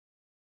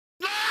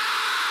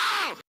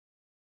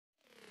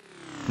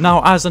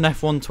Now, as an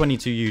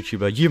F122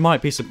 YouTuber, you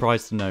might be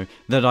surprised to know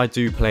that I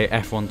do play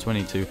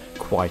F122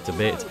 quite a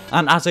bit,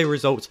 and as a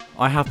result,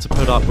 I have to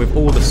put up with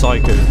all the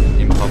psychos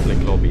in public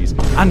lobbies,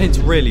 and it's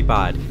really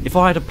bad. If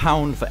I had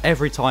 £1 for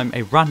every time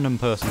a random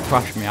person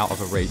crashed me out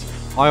of a race,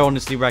 I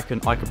honestly reckon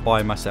I could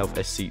buy myself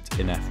a seat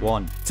in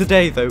F1.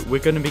 Today though, we're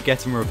going to be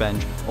getting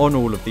revenge on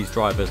all of these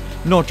drivers,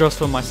 not just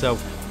for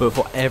myself, but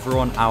for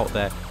everyone out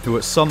there who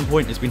at some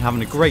point has been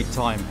having a great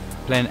time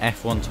playing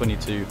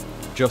F122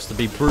 just to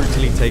be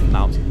brutally taken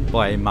out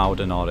by a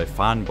Maldonado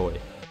fanboy.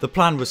 The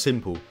plan was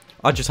simple.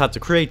 I just had to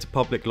create a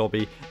public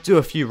lobby, do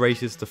a few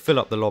races to fill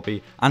up the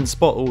lobby and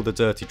spot all the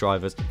dirty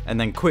drivers, and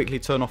then quickly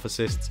turn off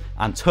assists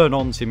and turn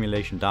on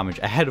simulation damage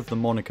ahead of the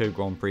Monaco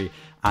Grand Prix,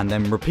 and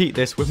then repeat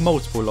this with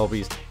multiple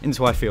lobbies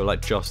until I feel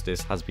like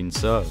justice has been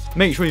served.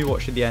 Make sure you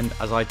watch to the end,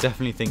 as I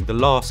definitely think the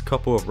last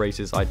couple of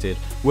races I did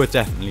were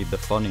definitely the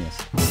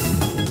funniest.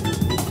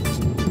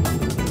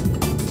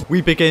 We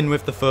begin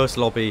with the first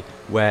lobby,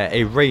 where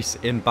a race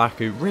in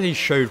Baku really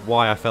showed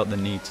why I felt the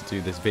need to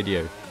do this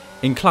video.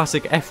 In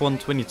classic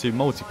F122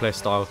 multiplayer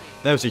style,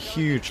 there was a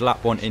huge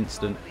lap 1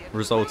 incident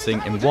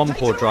resulting in one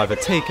poor driver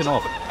taken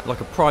off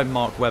like a prime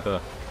Mark Webber,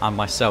 and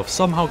myself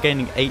somehow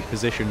gaining 8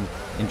 positions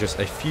in just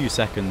a few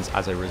seconds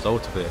as a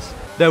result of this.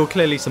 There were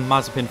clearly some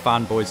Mazepin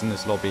fanboys in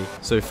this lobby,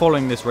 so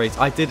following this race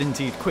I did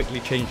indeed quickly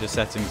change the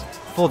settings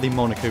for the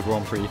Monaco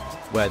Grand Prix,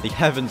 where the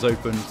heavens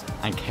opened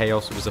and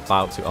chaos was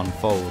about to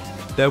unfold.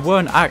 There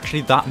weren't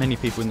actually that many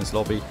people in this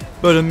lobby,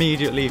 but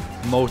immediately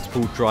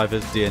multiple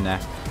drivers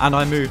DNF, and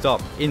I moved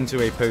up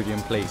into a podium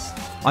place.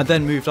 I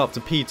then moved up to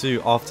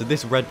P2 after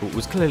this Red Bull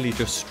was clearly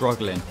just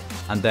struggling,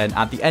 and then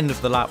at the end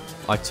of the lap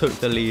I took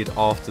the lead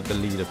after the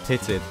leader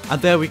pitted. And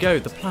there we go,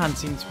 the plan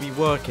seemed to be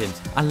working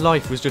and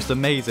life was just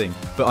amazing.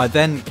 But I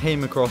then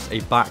came across a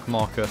back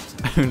marker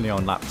only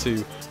on lap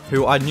 2,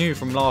 who I knew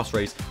from last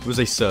race was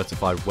a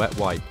certified wet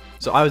wipe.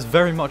 So I was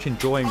very much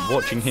enjoying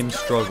watching him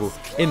struggle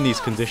in these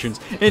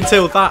conditions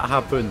until that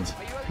happened.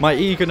 My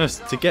eagerness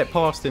to get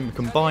past him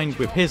combined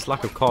with his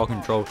lack of car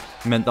control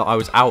meant that I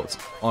was out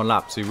on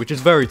lap 2, which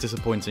is very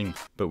disappointing,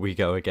 but we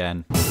go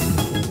again.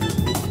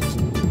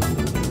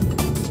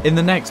 In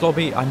the next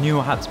lobby, I knew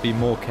I had to be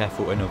more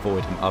careful in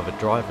avoiding other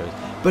drivers,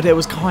 but it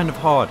was kind of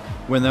hard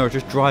when there were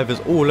just drivers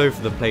all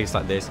over the place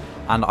like this,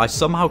 and I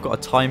somehow got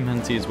a time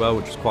penalty as well,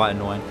 which was quite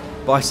annoying.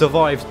 But I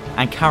survived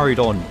and carried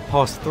on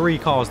past 3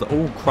 cars that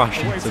all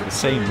crashed into the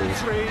same wall,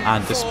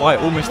 and despite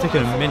almost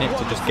taking a minute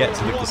to just get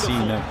to the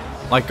casino,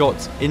 I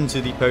got into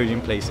the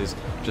podium places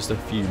just a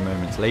few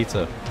moments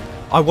later.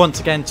 I once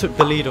again took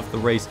the lead of the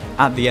race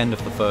at the end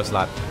of the first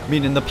lap,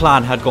 meaning the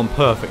plan had gone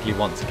perfectly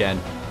once again.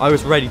 I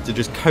was ready to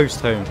just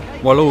coast home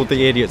while all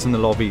the idiots in the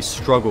lobby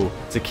struggle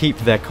to keep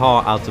their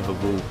car out of the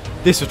wall.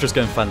 This was just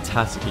going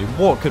fantastically.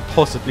 What could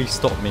possibly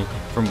stop me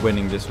from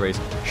winning this race?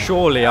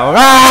 Surely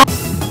I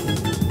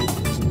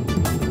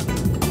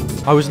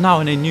was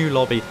now in a new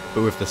lobby,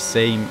 but with the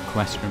same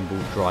questionable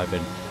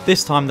driving.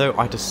 This time though,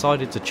 I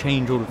decided to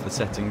change all of the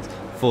settings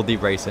for the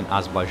race in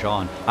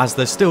Azerbaijan, as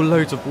there's still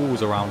loads of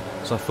walls around,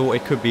 so I thought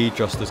it could be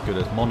just as good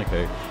as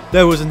Monaco.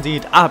 There was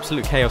indeed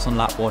absolute chaos on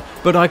lap 1,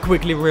 but I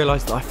quickly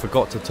realised that I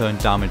forgot to turn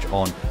damage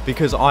on,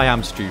 because I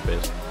am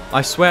stupid.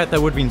 I swear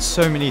there would have been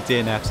so many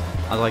DNFs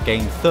as I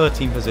gained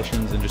 13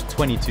 positions in just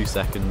 22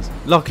 seconds.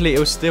 Luckily it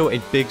was still a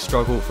big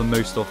struggle for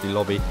most of the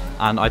lobby,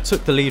 and I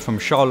took the lead from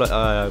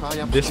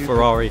this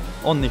Ferrari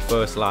on the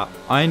first lap.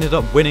 I ended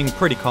up winning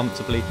pretty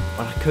comfortably,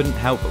 but I couldn't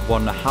help but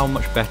wonder how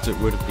much better it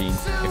would have been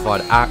if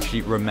I'd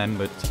actually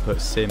remembered to put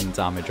sim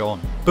damage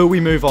on. But we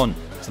move on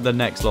to the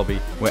next lobby,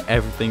 where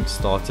everything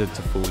started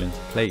to fall into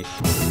place.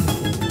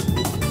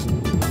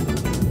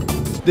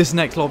 This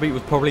next lobby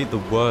was probably the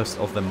worst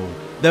of them all.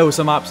 There were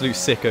some absolute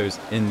sickos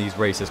in these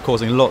races,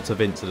 causing lots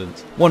of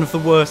incidents. One of the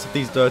worst of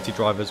these dirty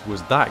drivers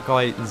was that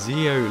guy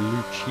Zio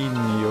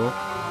Lucinio,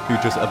 who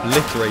just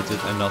obliterated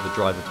another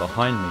driver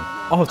behind me.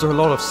 After a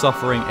lot of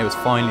suffering, it was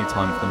finally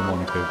time for the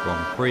Monaco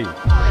Grand Prix.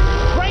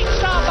 Great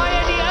start by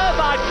Eddie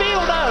Irvine.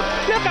 Fielder,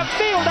 look at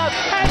Fielder,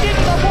 and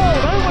into the wall.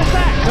 Who was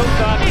that?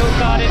 Coulthard in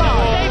the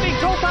wall. David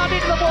Coulthard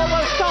into the wall.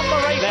 Will stop the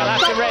race. They'll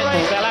have to red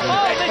flag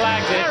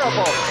it.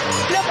 Terrible.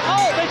 Look,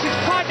 this is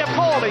quite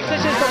appalling.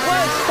 This is the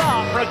worst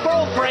start for a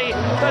Grand Prix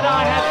that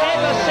I have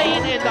ever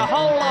seen in the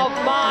whole of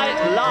my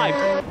life.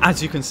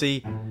 As you can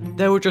see,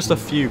 there were just a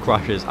few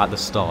crashes at the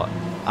start.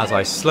 As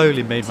I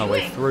slowly made my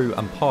way through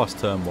and past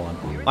turn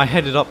 1, I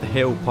headed up the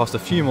hill past a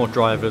few more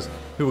drivers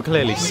who were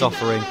clearly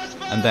suffering,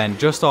 and then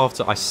just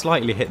after I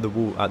slightly hit the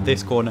wall at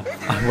this corner,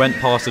 I went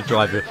past a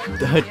driver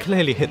that had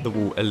clearly hit the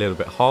wall a little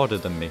bit harder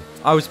than me.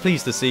 I was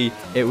pleased to see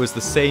it was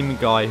the same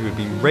guy who had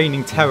been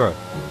raining terror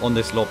on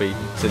this lobby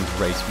since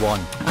race 1.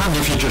 And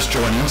if you're just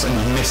joining us and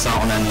you miss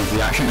out on any of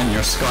the action and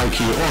you're a Sky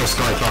Q or a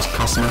Sky Plus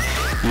customer,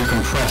 you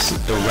can press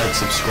the red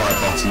subscribe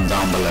button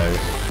down below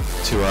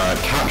to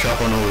catch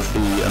up on all of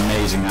the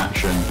amazing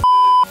action.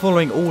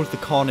 Following all of the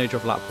carnage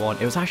of lap 1,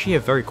 it was actually a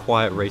very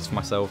quiet race for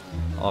myself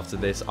after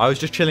this. I was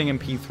just chilling in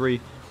P3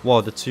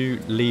 while the two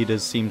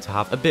leaders seemed to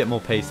have a bit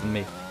more pace than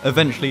me.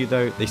 Eventually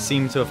though, they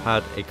seemed to have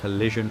had a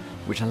collision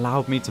which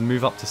allowed me to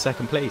move up to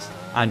second place.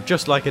 And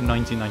just like in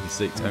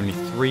 1996, only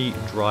 3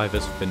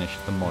 drivers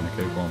finished the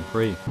Monaco Grand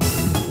Prix.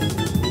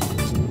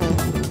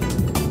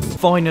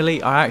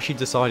 Finally, I actually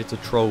decided to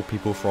troll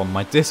people from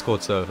my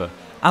Discord server.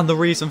 And the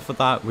reason for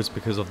that was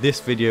because of this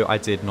video I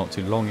did not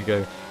too long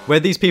ago, where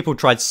these people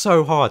tried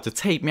so hard to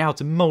take me out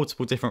in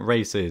multiple different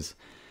races.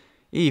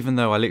 Even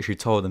though I literally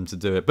told them to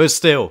do it, but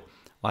still,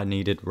 I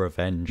needed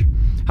revenge.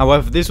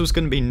 However, this was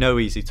going to be no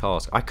easy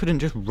task. I couldn't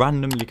just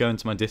randomly go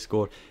into my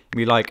Discord and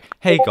be like,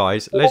 hey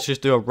guys, let's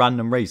just do a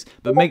random race,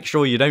 but make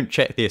sure you don't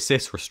check the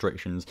assist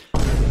restrictions.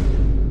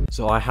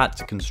 So I had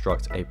to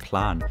construct a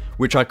plan,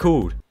 which I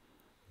called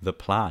the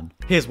plan.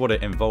 Here's what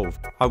it involved.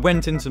 I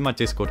went into my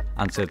Discord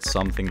and said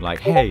something like,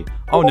 hey,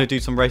 I want to do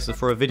some races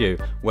for a video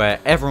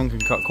where everyone can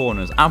cut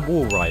corners and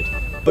wall ride,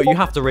 but you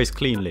have to race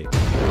cleanly.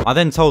 I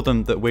then told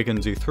them that we're going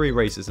to do 3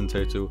 races in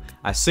total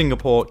at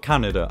Singapore,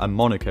 Canada and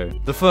Monaco.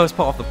 The first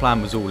part of the plan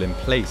was all in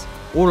place.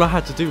 All I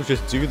had to do was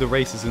just do the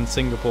races in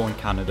Singapore and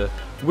Canada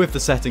with the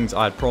settings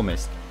I had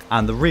promised.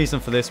 And the reason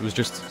for this was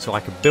just so I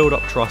could build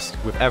up trust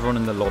with everyone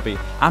in the lobby,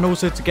 and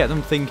also to get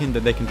them thinking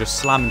that they can just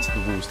slam into the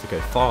walls to go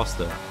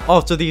faster.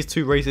 After these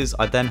 2 races,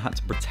 I then had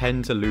to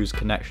pretend to lose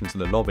connection to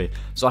the lobby,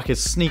 so I could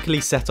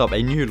sneakily set up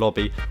a new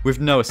lobby with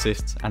no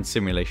assists and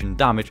simulation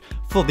damage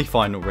for the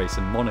final race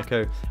in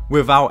Monaco,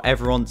 without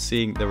everyone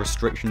seeing the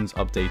restrictions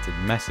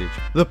updated message.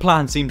 The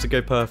plan seemed to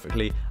go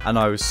perfectly, and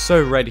I was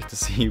so ready to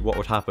see what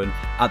would happen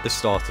at the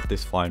start of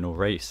this final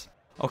race.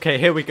 Okay,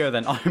 here we go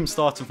then. I'm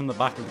starting from the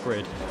back of the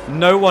grid.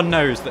 No one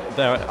knows that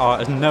there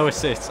are no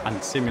assists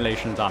and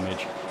simulation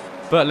damage.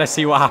 But let's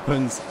see what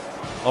happens.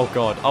 Oh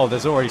god. Oh,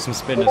 there's already some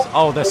spinners.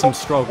 Oh, there's some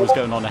struggles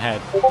going on ahead.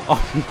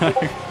 Oh no.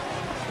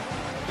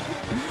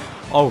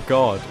 Oh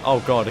god.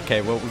 Oh god.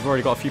 Okay, well, we've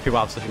already got a few people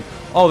out of session.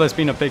 Oh, there's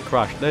been a big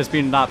crash. There's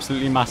been an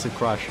absolutely massive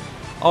crash.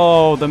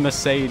 Oh, the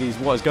Mercedes.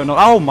 What is going on?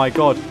 Oh my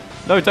god.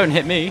 No, don't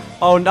hit me.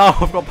 Oh no,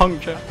 I've got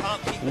puncture.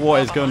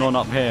 What is going on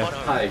up here?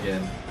 Hi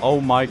again. Oh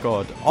my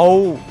god.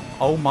 Oh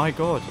my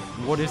god.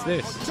 What is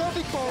this?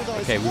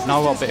 Okay, we've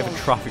now got a bit of a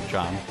traffic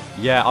jam.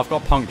 Yeah, I've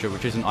got puncture,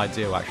 which isn't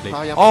ideal actually.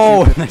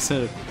 Oh, there's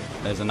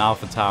an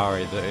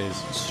AlphaTauri that is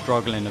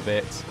struggling a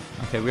bit.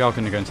 Okay, we are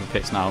going to go into the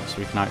pits now so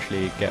we can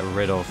actually get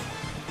rid of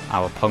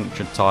our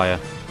punctured tyre.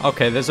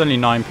 Okay, there's only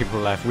 9 people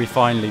left. We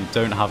finally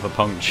don't have a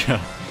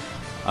puncture.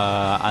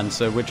 And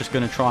so we're just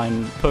going to try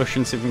and push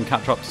and see if we can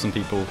catch up to some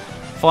people.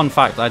 Fun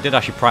fact, I did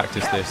actually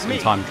practice this in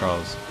time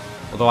trials.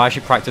 Although I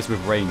actually practiced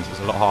with reins,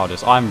 it's a lot harder.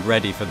 So I'm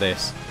ready for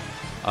this.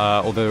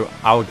 Although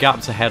our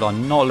gaps ahead are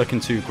not looking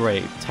too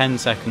great. 10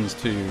 seconds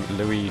to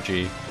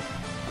Luigi.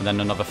 And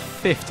then another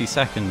 50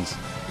 seconds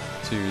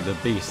to the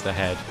beast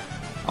ahead.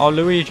 Oh,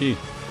 Luigi.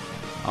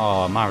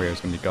 Oh,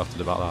 Mario's going to be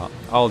gutted about that.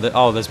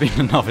 Oh, there's been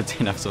another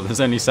DNF, so there's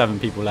only 7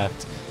 people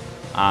left.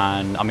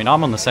 And, I mean,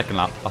 I'm on the 2nd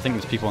lap. I think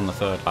there's people on the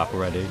 3rd lap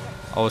already.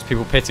 Oh, there's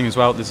people pitting as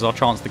well. This is our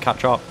chance to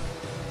catch up.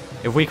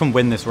 If we can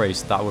win this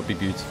race, that would be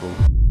beautiful.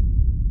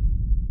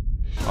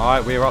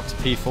 Alright, we're up to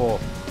P4.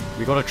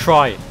 We've got to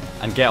try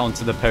and get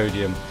onto the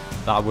podium.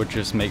 That would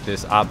just make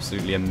this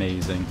absolutely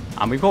amazing.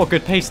 And we've got a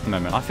good pace at the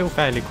moment. I feel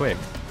fairly quick.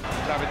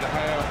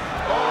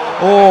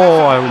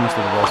 Oh, I almost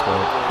did a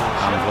Rosberg.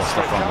 And we've lost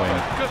the front wing.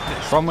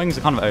 Front wings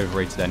are kind of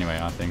overrated anyway,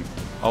 I think.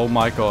 Oh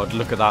my god,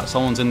 look at that.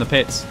 Someone's in the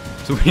pits.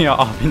 So we are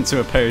up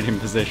into a podium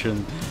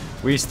position.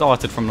 We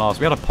started from last.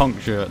 We had a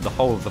puncture the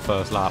whole of the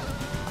first lap.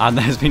 And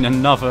there's been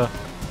another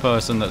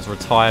person that's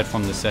retired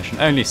from this session.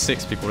 Only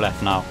 6 people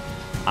left now.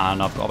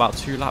 And I've got about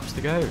 2 laps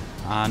to go.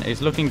 And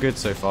it's looking good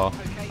so far.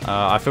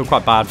 I feel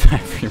quite bad for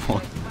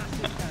everyone.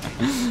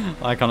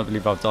 I can't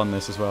believe I've done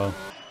this as well.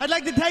 I'd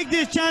like to take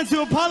this chance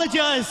to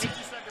apologize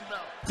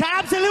to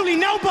absolutely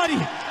nobody.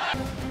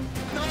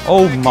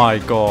 Oh my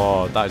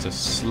god, that is a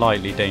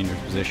slightly dangerous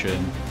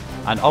position.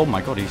 And oh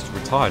my god, he's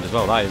retired as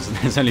well.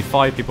 There's only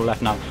 5 people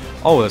left now.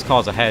 Oh, there's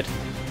cars ahead.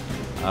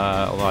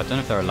 Although I don't know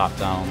if they're a lap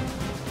down.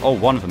 Oh,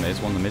 one of them is,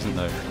 one of them isn't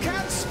though.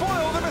 Can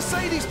spoil the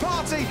Mercedes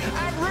party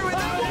and ruin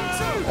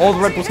that. Oh, the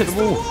Red Bulls hit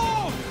the wall.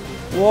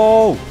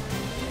 Whoa.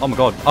 Oh my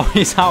god. Oh,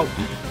 he's out.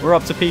 We're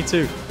up to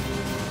P2.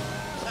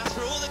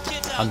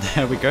 And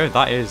there we go.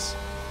 That is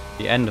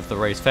the end of the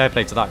race. Fair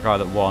play to that guy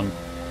that won.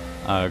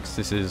 Because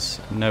this is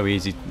no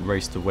easy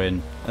race to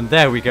win. And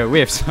there we go. We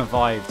have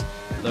survived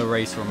the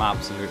race from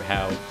absolute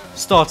hell.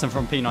 Starting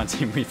from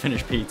P19, we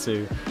finished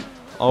P2.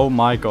 Oh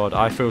my god.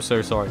 I feel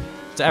so sorry.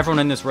 To everyone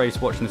in this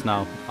race watching this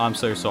now, I'm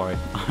so sorry.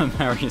 I'm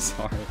very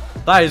sorry.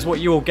 That is what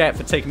you all get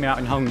for taking me out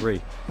in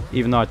Hungary.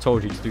 Even though I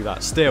told you to do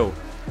that. Still,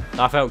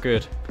 that felt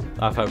good.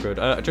 That felt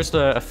good. Just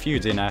a few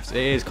DNFs.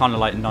 It is kind of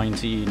like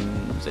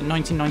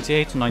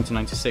 1998 or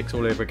 1996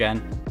 all over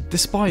again.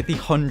 Despite the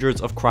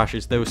hundreds of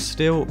crashes, there were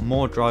still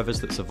more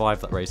drivers that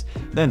survived that race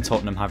than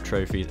Tottenham have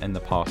trophies in the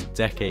past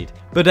decade.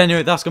 But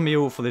anyway, that's going to be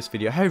all for this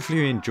video.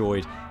 Hopefully you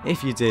enjoyed.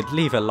 If you did,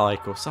 leave a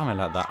like or something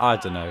like that. I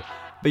don't know.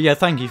 But yeah,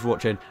 thank you for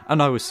watching,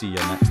 and I will see you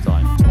next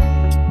time.